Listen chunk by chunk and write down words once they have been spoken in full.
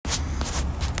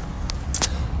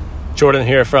Jordan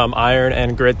here from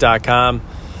ironandgrit.com.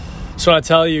 Just want to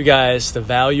tell you guys to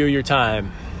value your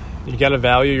time. You got to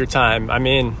value your time. I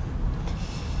mean,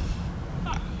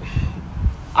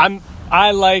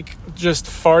 I like just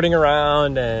farting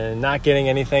around and not getting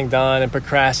anything done and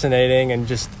procrastinating and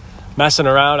just messing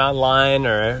around online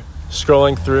or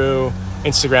scrolling through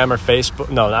Instagram or Facebook.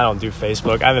 No, I don't do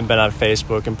Facebook. I haven't been on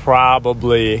Facebook in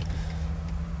probably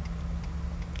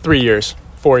 4 years.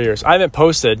 I haven't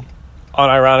posted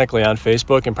unironically on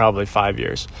Facebook in probably 5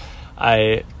 years.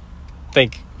 I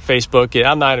think Facebook,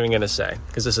 I'm not even going to say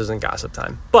because this isn't gossip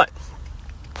time. But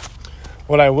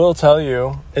what I will tell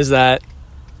you is that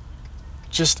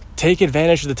just take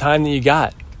advantage of the time that you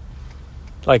got.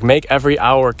 Like, make every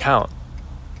hour count.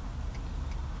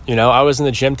 You know, I was in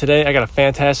the gym today. I got a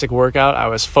fantastic workout. I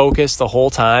was focused the whole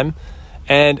time.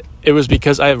 And it was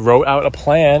because I wrote out a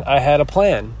plan. I had a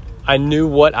plan. I knew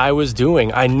what I was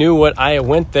doing. I knew what I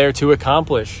went there to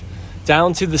accomplish.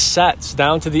 Down to the sets,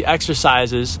 down to the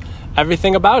exercises,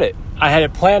 everything about it. I had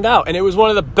it planned out. And it was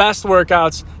one of the best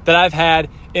workouts that I've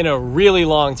had in a really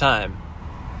long time.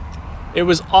 It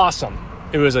was awesome.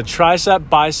 It was a tricep,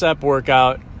 bicep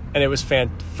workout, and it was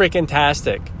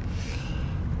freaking-tastic.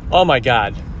 Oh my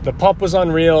God. The pump was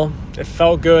unreal. It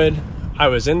felt good. I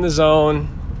was in the zone.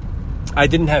 I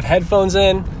didn't have headphones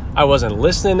in. I wasn't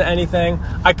listening to anything.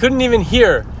 I couldn't even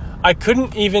hear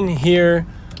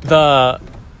the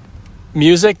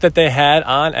music that they had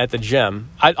on at the gym.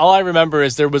 All I remember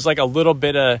is there was like a little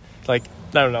bit of like,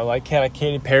 I don't know, like kind of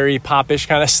Katy Perry pop-ish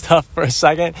kind of stuff for a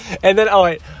second. And then,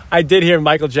 I did hear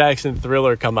Michael Jackson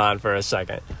Thriller come on for a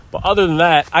second. But other than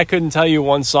that, I couldn't tell you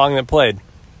one song that played.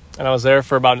 And I was there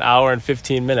for about an hour and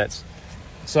 15 minutes.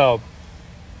 So,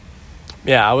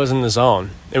 yeah, I was in the zone.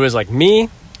 It was like me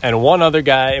and one other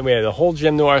guy, and we had the whole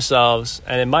gym to ourselves.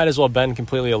 And it might as well have been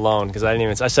completely alone because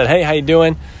I said, hey, how you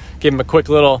doing? Gave him a quick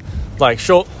little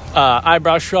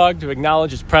eyebrow shrug to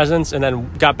acknowledge his presence, and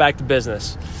then got back to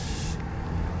business.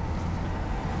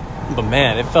 But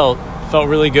man, it felt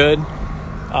really good.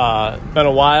 Been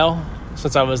a while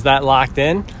since I was that locked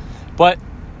in. But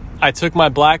I took my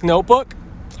black notebook.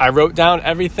 I wrote down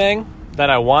everything that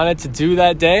I wanted to do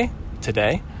that day,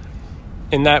 today,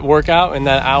 in that workout, in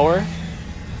that hour.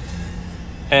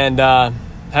 And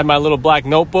had my little black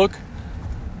notebook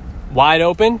wide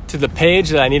open to the page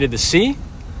that I needed to see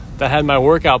that had my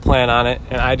workout plan on it.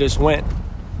 And I just went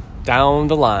down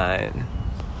the line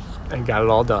and got it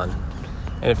all done.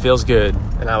 And it feels good.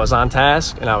 And I was on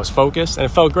task, and I was focused, and it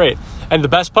felt great. And the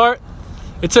best part,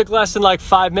 it took less than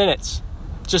 5 minutes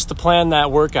just to plan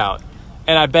that workout.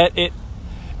 And I bet it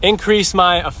increased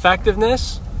my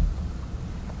effectiveness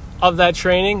of that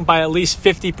training by at least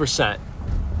 50%.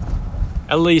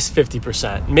 At least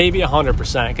 50%, maybe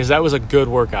 100%, because that was a good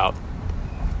workout.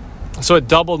 So it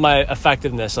doubled my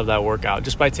effectiveness of that workout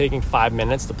just by taking 5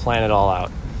 minutes to plan it all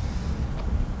out.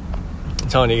 I'm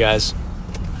telling you guys,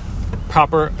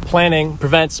 proper planning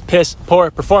prevents piss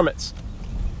poor performance.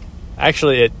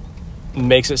 Actually, it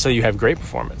makes it so you have great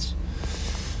performance.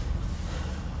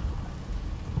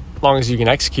 As long as you can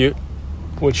execute,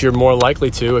 which you're more likely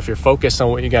to if you're focused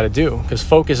on what you got to do. Because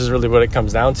focus is really what it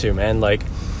comes down to, man.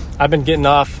 I've been getting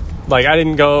off. I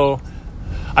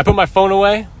put my phone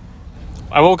away.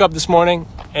 I woke up this morning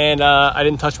and I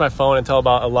didn't touch my phone until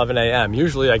about 11 a.m.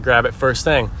 Usually I grab it first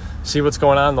thing, see what's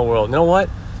going on in the world. You know what?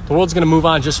 The world's going to move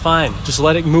on just fine. Just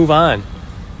let it move on.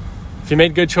 If you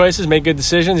made good choices, made good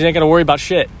decisions, you ain't going to worry about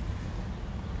shit.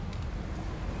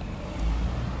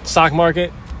 Stock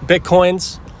market,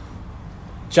 Bitcoins,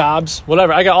 jobs,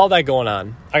 whatever. I got all that going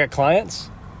on. I got clients.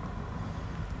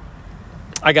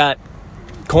 I got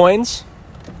coins.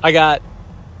 I got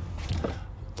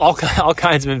all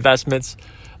kinds of investments.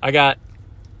 I got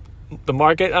the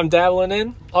market I'm dabbling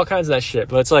in, all kinds of that shit.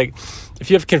 But it's like, if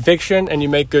you have conviction and you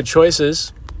make good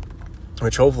choices,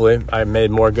 which hopefully I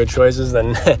made more good choices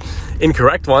than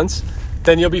incorrect ones,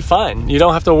 then you'll be fine. You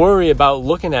don't have to worry about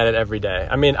looking at it every day.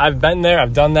 I mean, I've been there,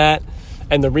 I've done that.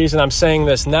 And the reason I'm saying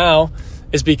this now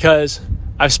is because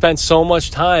I've spent so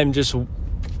much time just,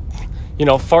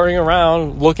 farting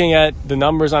around, looking at the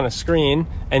numbers on a screen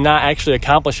and not actually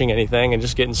accomplishing anything and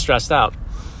just getting stressed out.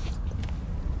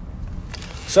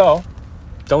 So,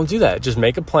 don't do that. Just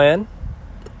make a plan.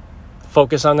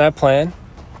 Focus on that plan.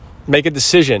 Make a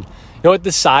decision. You know what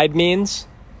decide means?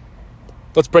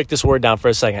 Let's break this word down for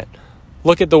a second.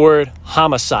 Look at the word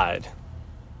homicide.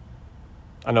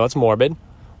 I know it's morbid.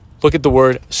 Look at the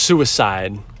word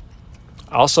suicide.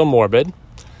 Also morbid.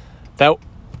 That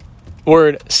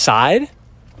word side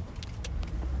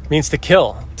means to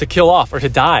kill off, or to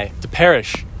die, to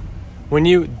perish. When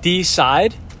you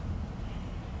decide,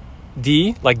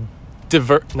 D, like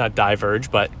not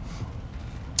diverge, but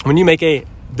when you make a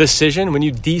decision, when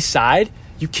you decide,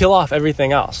 you kill off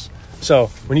everything else. So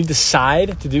when you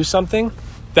decide to do something,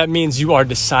 that means you are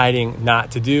deciding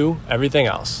not to do everything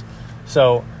else.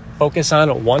 So focus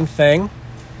on one thing,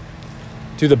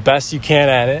 do the best you can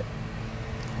at it,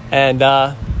 and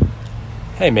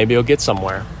hey, maybe you'll get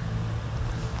somewhere.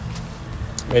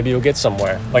 Maybe you'll get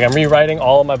somewhere. Like, I'm rewriting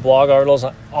all of my blog articles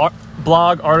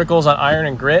on Iron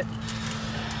and Grit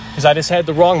because I just had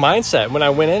the wrong mindset when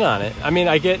I went in on it. I mean,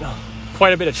 I get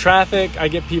quite a bit of traffic. I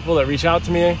get people that reach out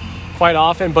to me quite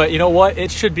often, but you know what? It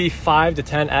should be 5 to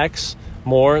 10x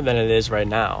more than it is right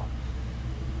now.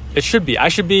 It should be. I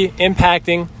should be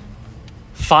impacting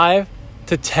 5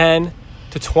 to 10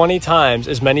 to 20 times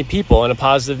as many people in a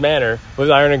positive manner with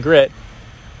Iron and Grit.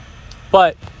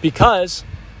 But because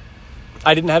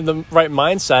I didn't have the right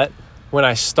mindset when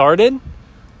I started,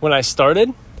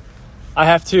 I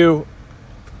have to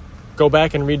go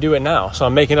back and redo it now. So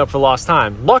I'm making up for lost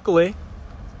time. Luckily,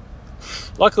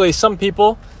 some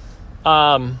people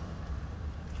really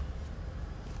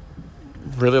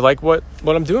like what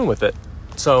I'm doing with it.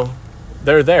 So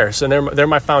they're there. So they're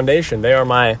my foundation. They're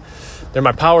my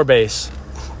power base.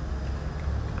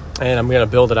 And I'm going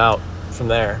to build it out from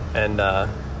there and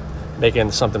make it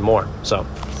into something more. So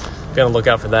got to look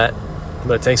out for that.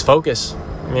 But it takes focus.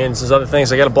 I mean, there's other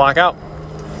things I got to block out.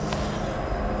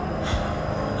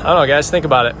 I don't know, guys. Think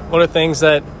about it. What are things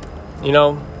that,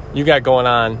 you got going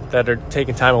on that are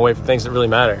taking time away from things that really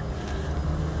matter?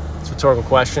 It's a rhetorical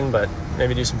question, but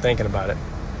maybe do some thinking about it.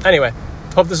 Anyway,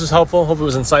 hope this was helpful. Hope it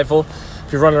was insightful.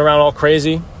 If you're running around all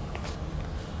crazy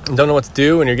and don't know what to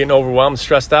do and you're getting overwhelmed,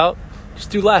 stressed out, just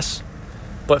do less.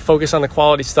 But focus on the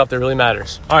quality stuff that really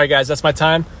matters. All right, guys, that's my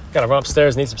time. Got to run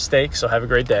upstairs and eat some steak, so have a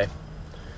great day.